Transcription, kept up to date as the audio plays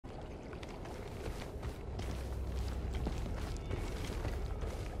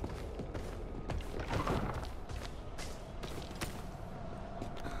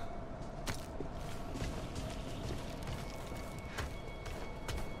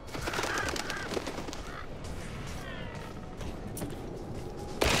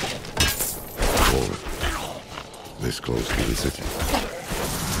this close to the city.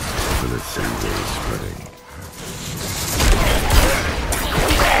 But let's see where it's spreading.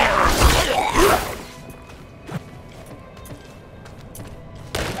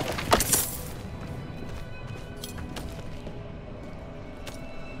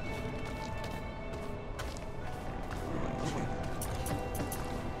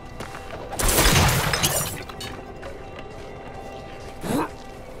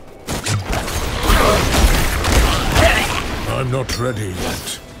 I'm not ready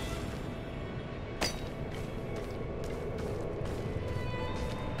yet.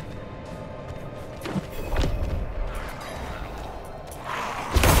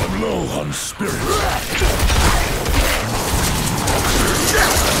 I'm low on spirit.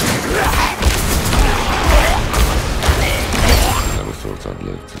 Never thought I'd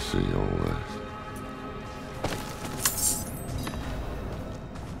live to see all this.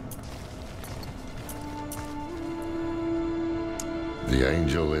 The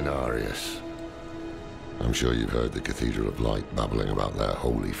Angel in Arius. I'm sure you've heard the Cathedral of Light babbling about their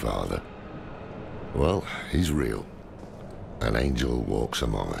Holy Father. Well, he's real. An angel walks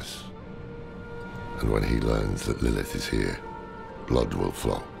among us. And when he learns that Lilith is here, blood will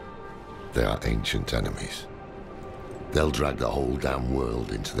flow. They are ancient enemies. They'll drag the whole damn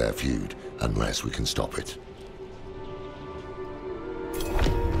world into their feud unless we can stop it.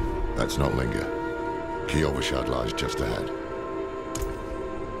 Let's not linger. Kiyovershad lies just ahead.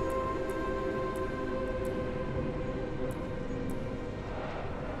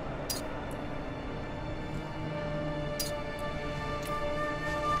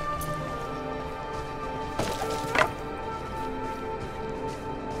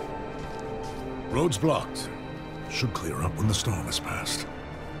 Road's blocked. Should clear up when the storm has passed.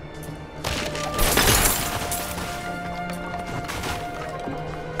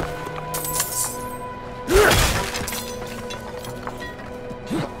 We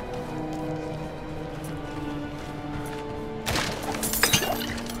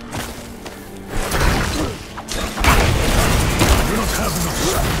don't have enough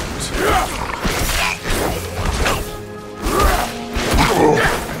space.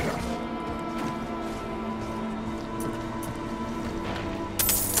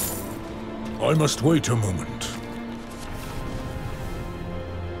 I must wait a moment.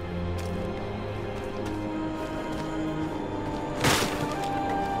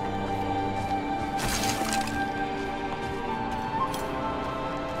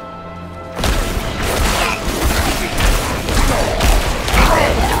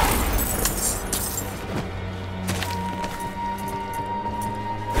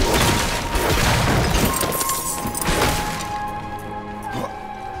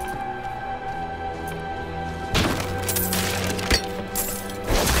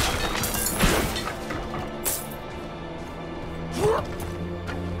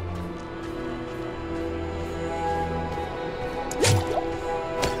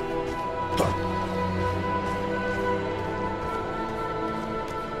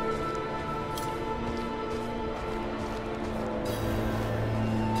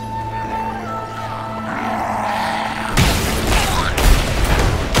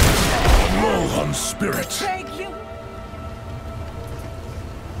 Spirit. Thank you.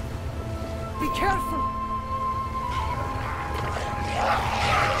 Be careful.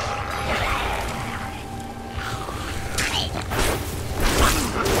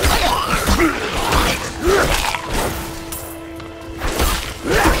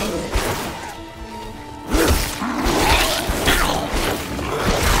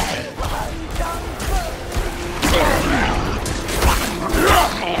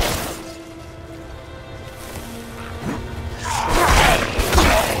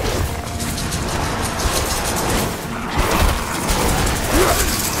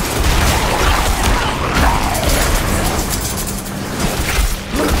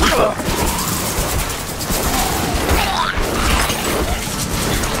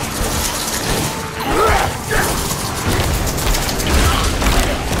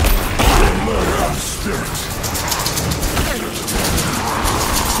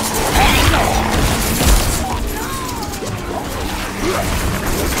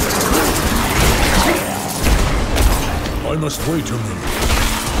 I must wait a minute.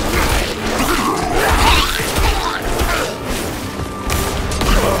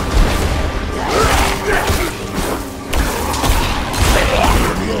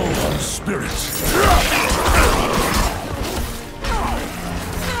 Low on spirit.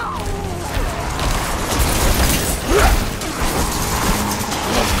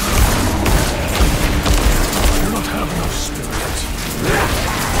 Do not have enough spirit.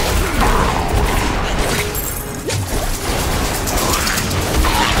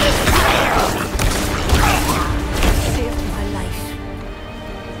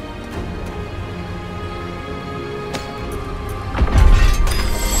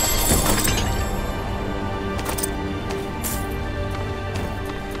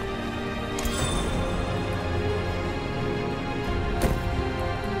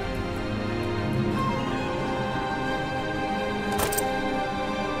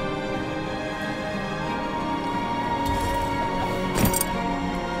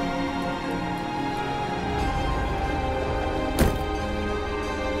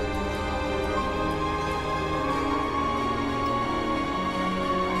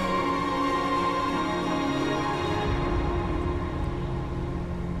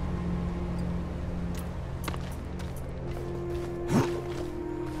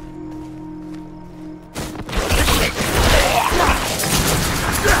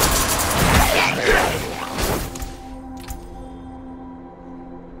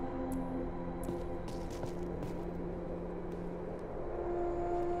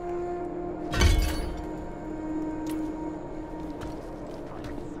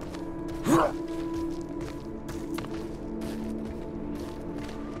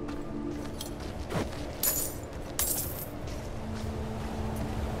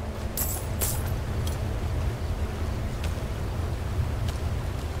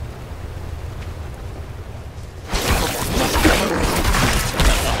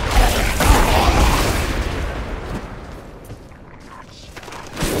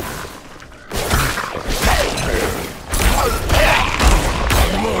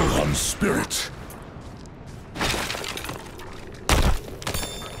 spirit.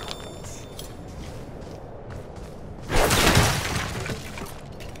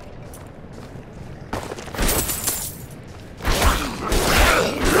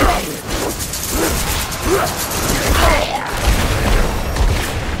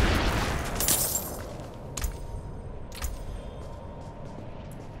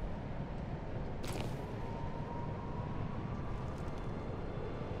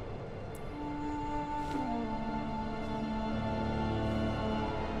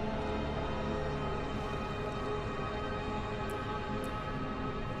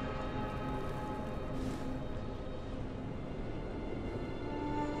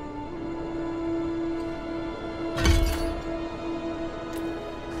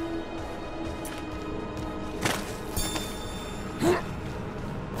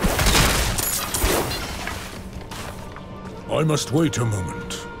 I must wait a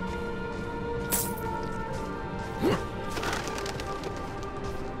moment.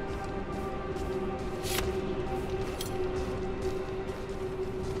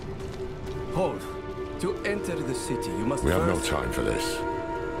 Hold. To enter the city, you must We have no first... time for this.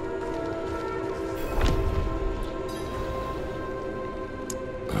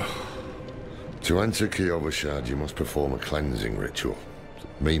 To enter Kiovashad, you must perform a cleansing ritual. It's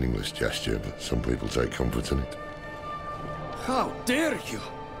a meaningless gesture, but some people take comfort in it. How dare you!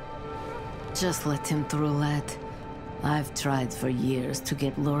 Just let him through, lad. I've tried for years to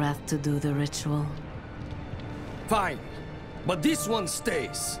get Lorath to do the ritual. Fine, but this one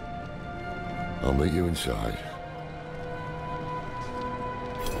stays. I'll meet you inside.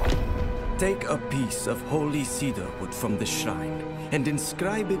 Take a piece of holy cedar wood from the shrine and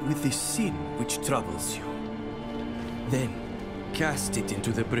inscribe it with the sin which troubles you. Then, cast it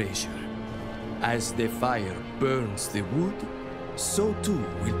into the brazier. As the fire burns the wood, so too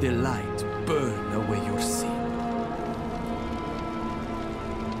will the light burn away your sin.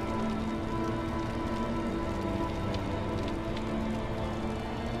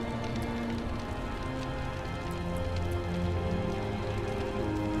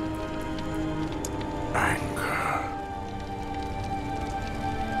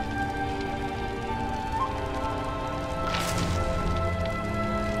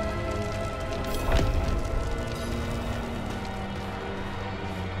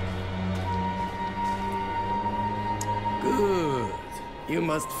 Good. You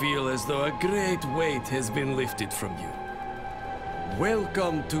must feel as though a great weight has been lifted from you.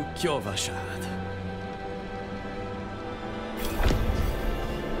 Welcome to Kiovashad.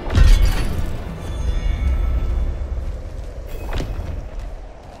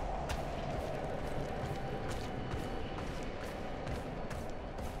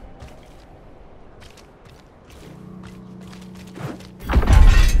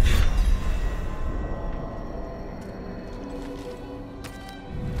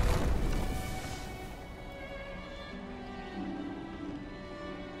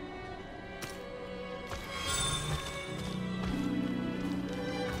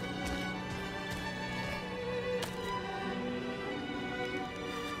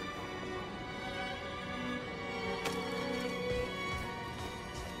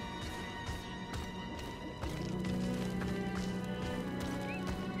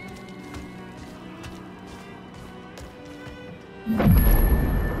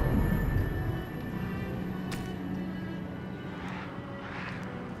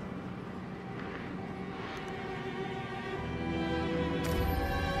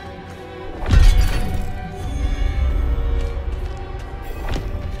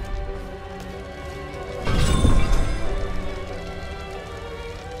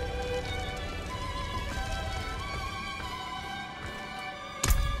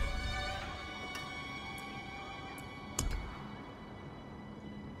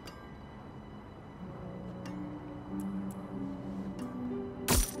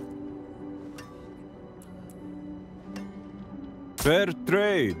 Fair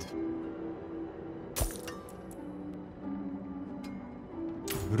trade.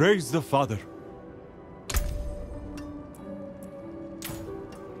 Raise the father.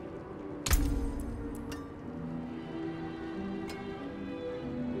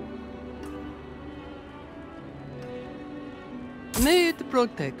 May it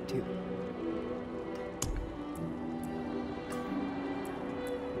protect you.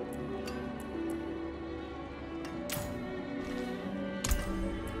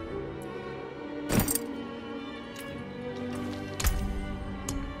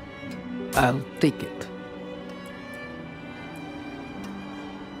 I'll take it.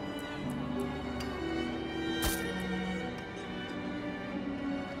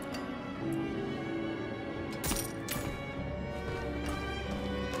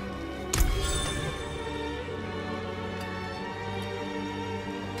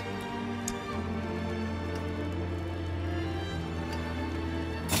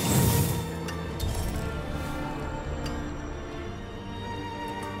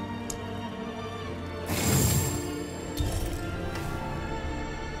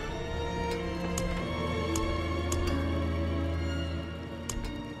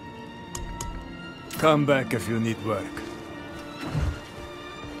 Come back if you need work.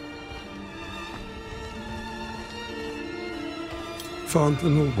 Found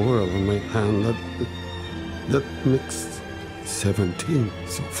an old boil on my hand that makes 17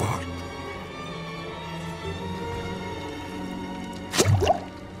 so far.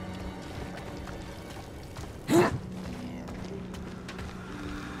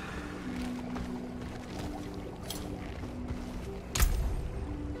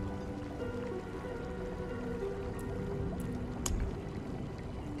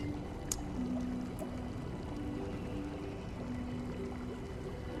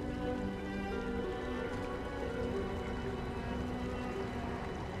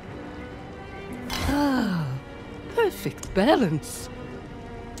 Perfect balance.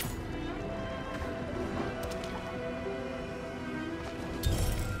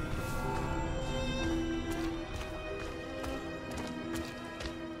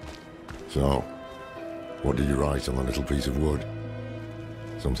 So, what did you write on the little piece of wood?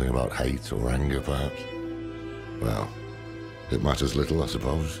 Something about hate or anger, perhaps? Well, it matters little, I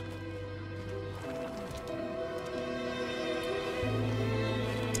suppose.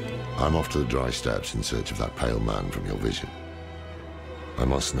 I'm off to the dry steppes in search of that pale man from your vision. I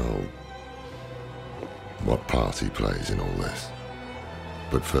must know what part he plays in all this.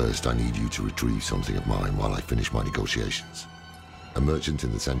 But first, I need you to retrieve something of mine while I finish my negotiations. A merchant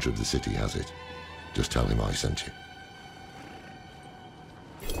in the center of the city has it. Just tell him I sent you.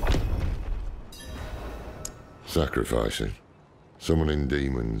 Sacrificing. Summoning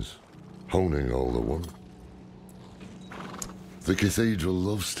demons. Honing all the one. The cathedral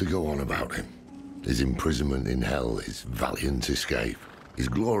loves to go on about him. His imprisonment in hell, his valiant escape, his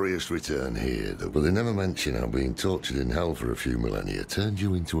glorious return here. But they never mention how being tortured in hell for a few millennia turned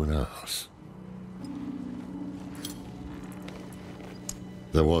you into an arse.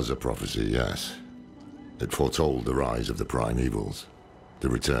 There was a prophecy, yes. It foretold the rise of the primevals, the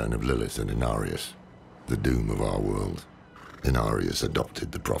return of Lilith and Inarius, the doom of our world. Inarius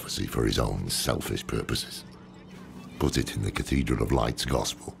adopted the prophecy for his own selfish purposes. Put it in the Cathedral of Light's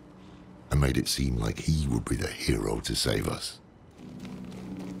gospel, and made it seem like he would be the hero to save us.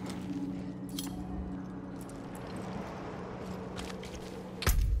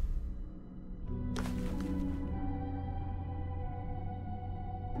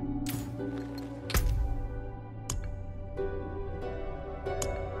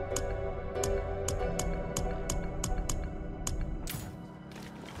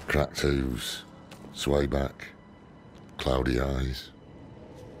 Cracked hooves, sway back, cloudy eyes.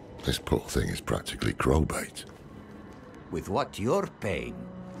 This poor thing is practically crowbait. With what you're paying,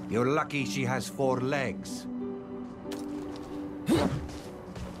 you're lucky she has 4 legs.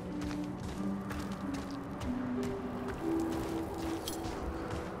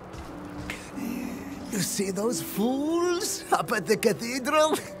 You see those fools up at the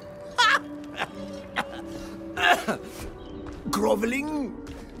cathedral? Groveling,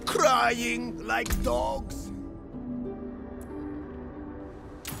 crying like dogs.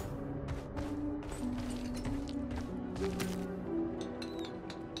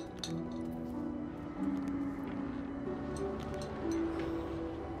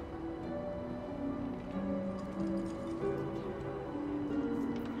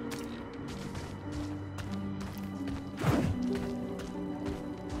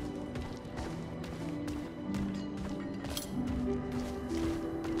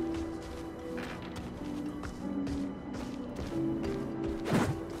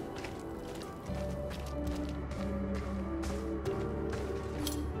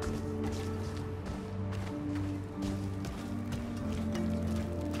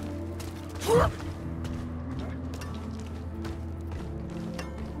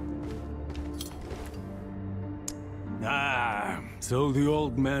 So the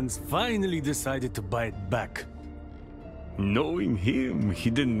old man's finally decided to bite back. Knowing him, he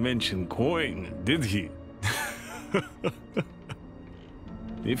didn't mention coin, did he?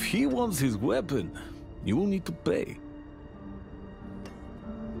 If he wants his weapon, you will need to pay.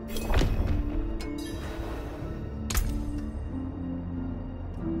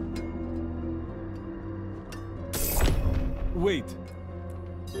 Wait.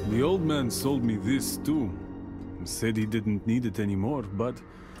 The old man sold me this too. Said he didn't need it anymore, but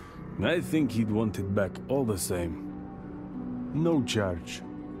I think he'd want it back all the same. No charge.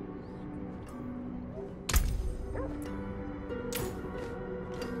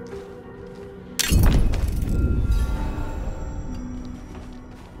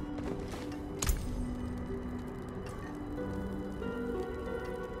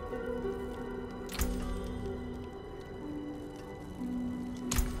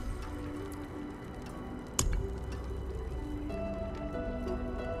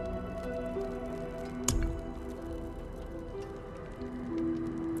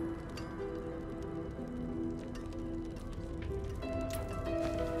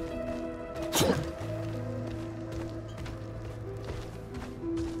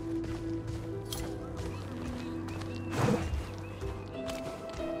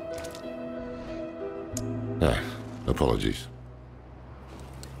 Apologies.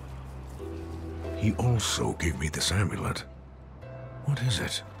 He also gave me this amulet. What is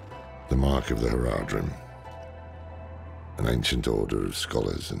it? The Mark of the Haradrim. An ancient order of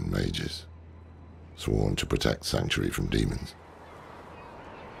scholars and mages, sworn to protect Sanctuary from demons.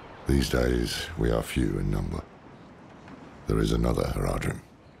 These days, we are few in number. There is another Haradrim,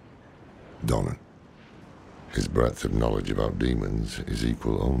 Donan. His breadth of knowledge about demons is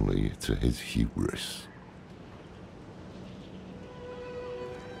equal only to his hubris.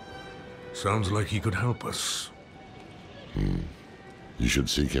 Sounds like he could help us. You should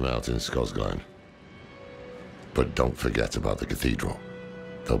seek him out in Skosglen. But don't forget about the cathedral.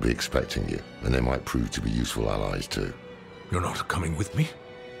 They'll be expecting you, and they might prove to be useful allies too. You're not coming with me?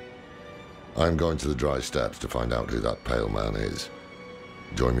 I'm going to the Dry Steppes to find out who that pale man is.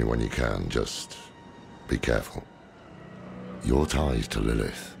 Join me when you can, just be careful. Your ties to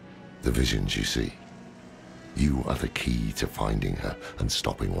Lilith, the visions you see, you are the key to finding her and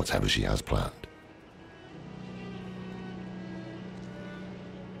stopping whatever she has planned.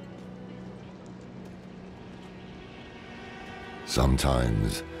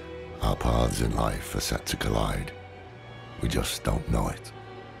 Sometimes our paths in life are set to collide. We just don't know it.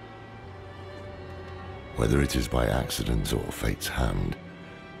 Whether it is by accident or fate's hand,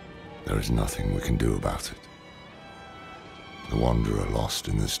 there is nothing we can do about it. The wanderer lost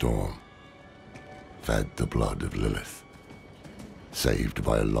in the storm, fed the blood of Lilith, saved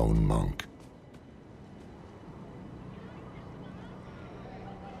by a lone monk.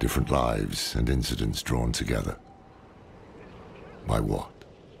 Different lives and incidents drawn together. By what?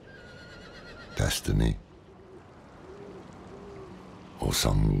 Destiny? Or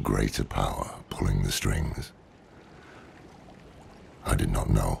some greater power pulling the strings? I did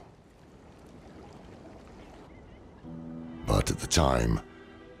not know. But at the time,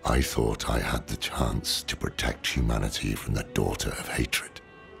 I thought I had the chance to protect humanity from the daughter of hatred.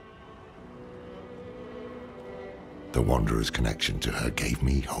 The Wanderer's connection to her gave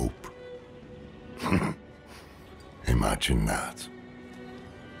me hope. Imagine that.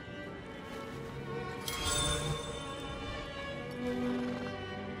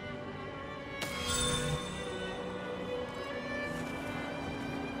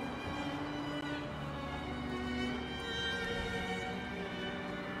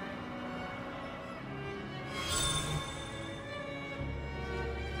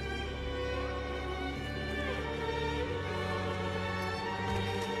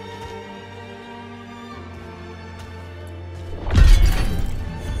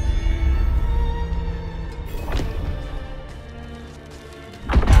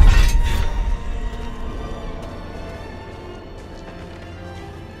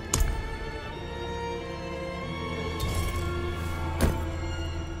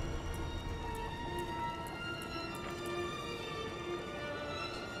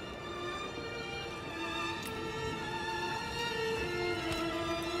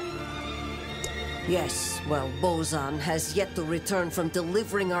 Yes, well, Bozan has yet to return from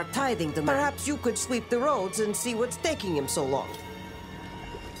delivering our tithing demand. Perhaps you could sweep the roads and see what's taking him so long.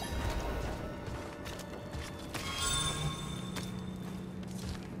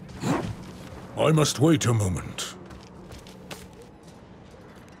 I must wait a moment.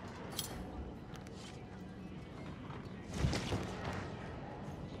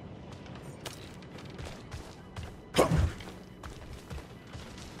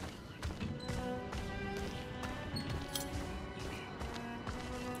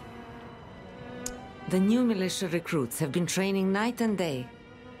 The new militia recruits have been training night and day.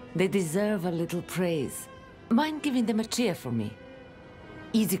 They deserve a little praise. Mind giving them a cheer for me?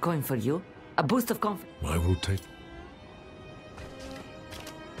 Easy coin for you. A boost of confidence. I will take...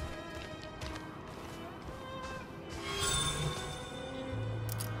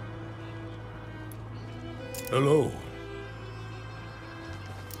 Hello.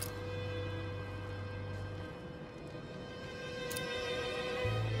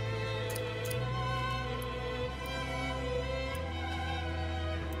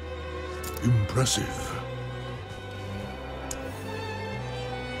 Impressive.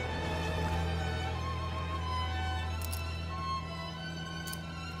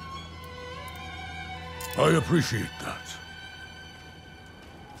 I appreciate that.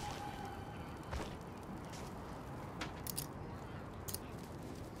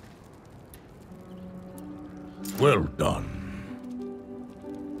 Well done.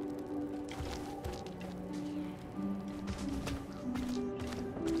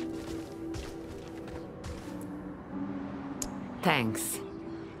 Thanks.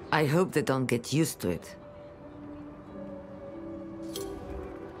 I hope they don't get used to it.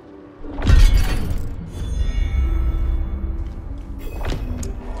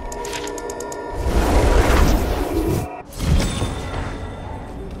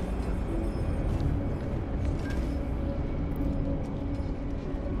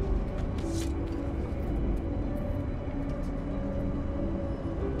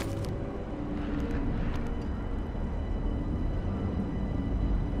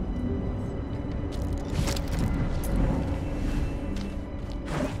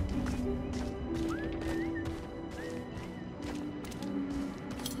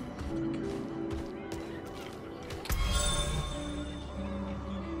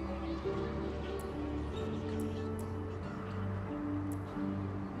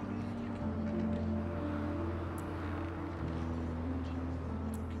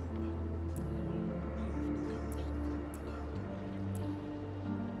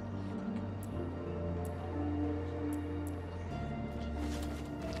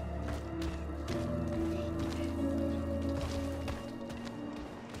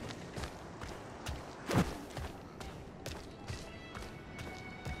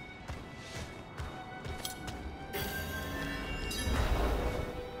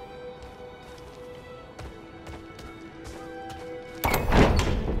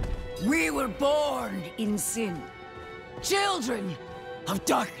 We were born in sin. Children of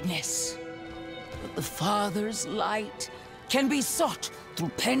darkness. But the Father's light can be sought through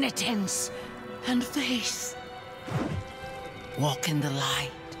penitence and faith. Walk in the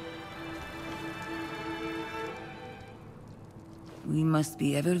light. We must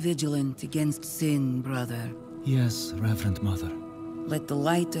be ever vigilant against sin, brother. Yes, Reverend Mother. Let the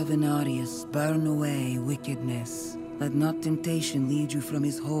light of Inarius burn away wickedness. Let not temptation lead you from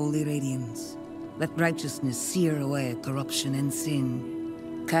his holy radiance. Let righteousness sear away corruption and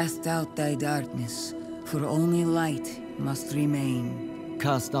sin. Cast out thy darkness, for only light must remain.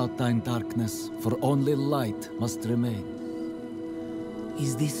 Cast out thine darkness, for only light must remain.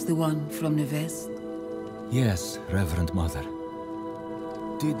 Is this the one from the west? Yes, Reverend Mother.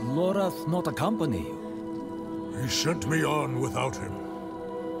 Did Lorath not accompany you? He sent me on without him.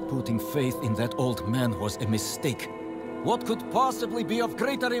 Putting faith in that old man was a mistake. What could possibly be of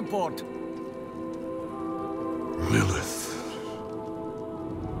greater import? Lilith.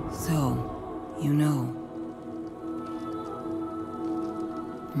 So, you know.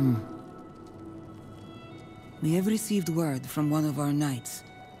 We have received word from one of our knights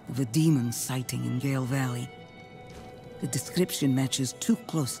of a demon sighting in Gale Valley. The description matches too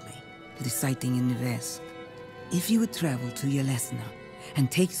closely to the sighting in the west. If you would travel to Yelesna and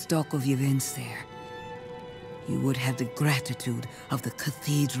take stock of events there, you would have the gratitude of the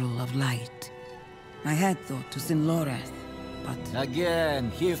Cathedral of Light. I had thought to send Lorath, but... Again,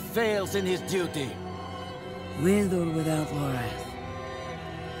 he fails in his duty. With or without Lorath,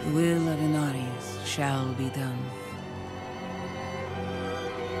 the will of Inarius shall be done.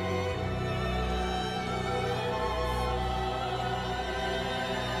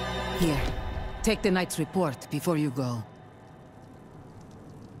 Here, take the knight's report before you go.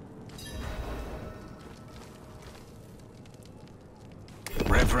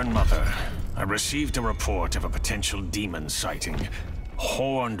 Reverend Mother, I received a report of a potential demon sighting.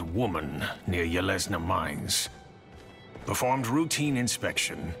 Horned woman near Yelesna Mines. Performed routine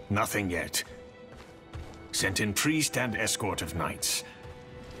inspection, nothing yet. Sent in priest and escort of knights.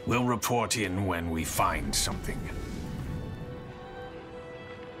 We'll report in when we find something.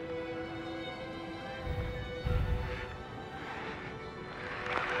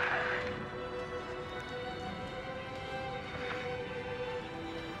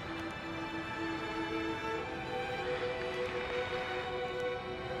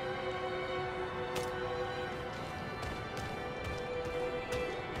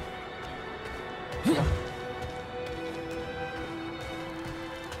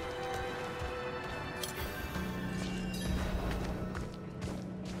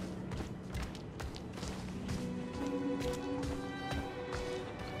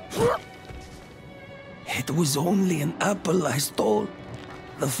 It was only an apple I stole.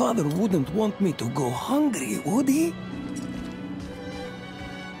 The father wouldn't want me to go hungry, would he?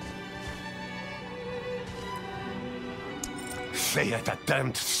 Freya, that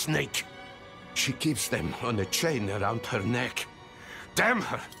damned snake. She keeps them on a chain around her neck. Damn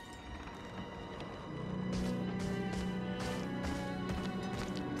her!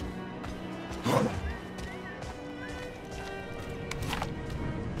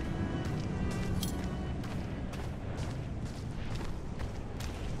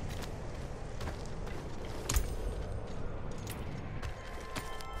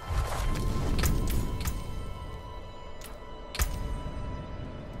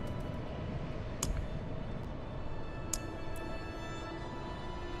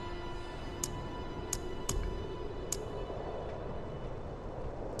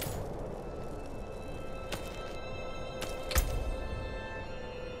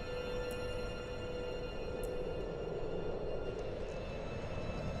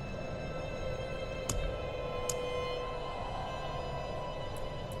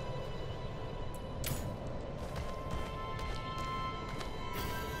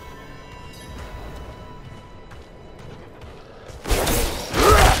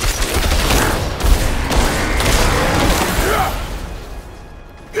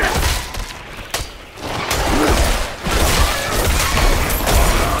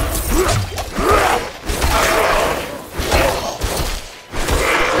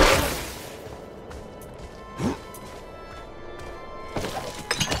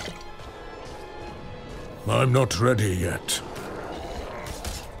 I'm not ready yet.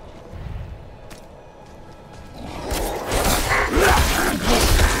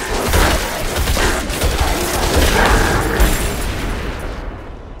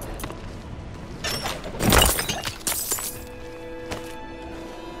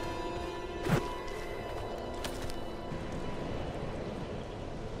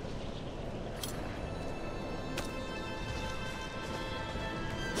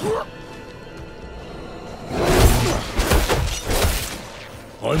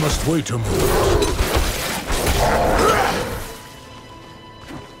 I must wait a moment.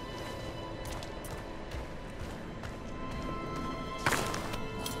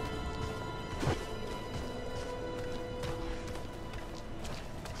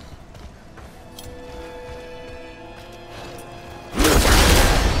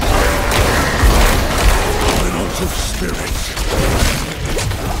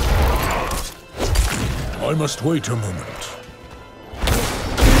 I must wait a moment.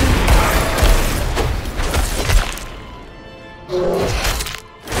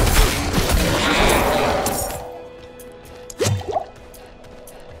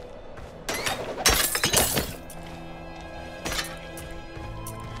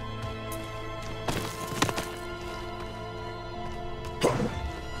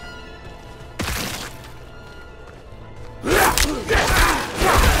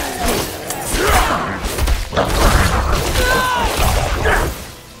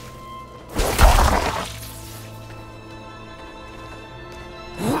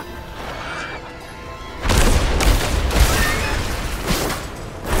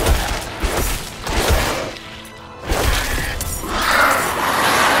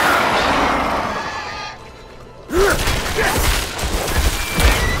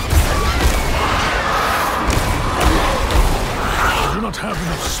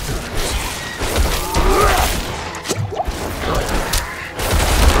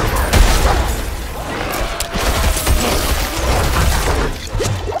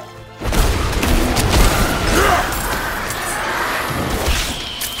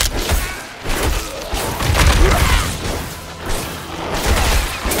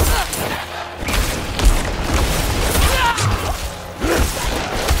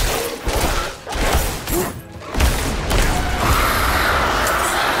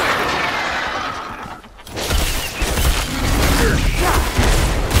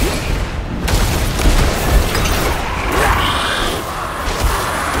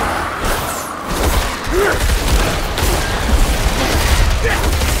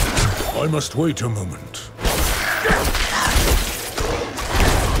 I must wait a moment.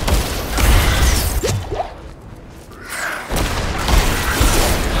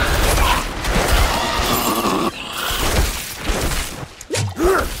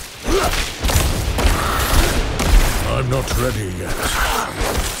 I'm not ready yet.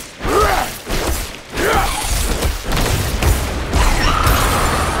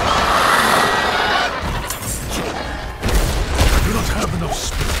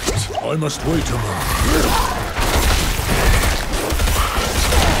 I must wait a moment.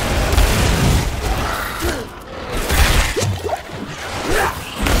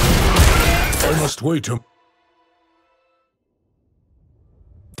 I must wait a moment.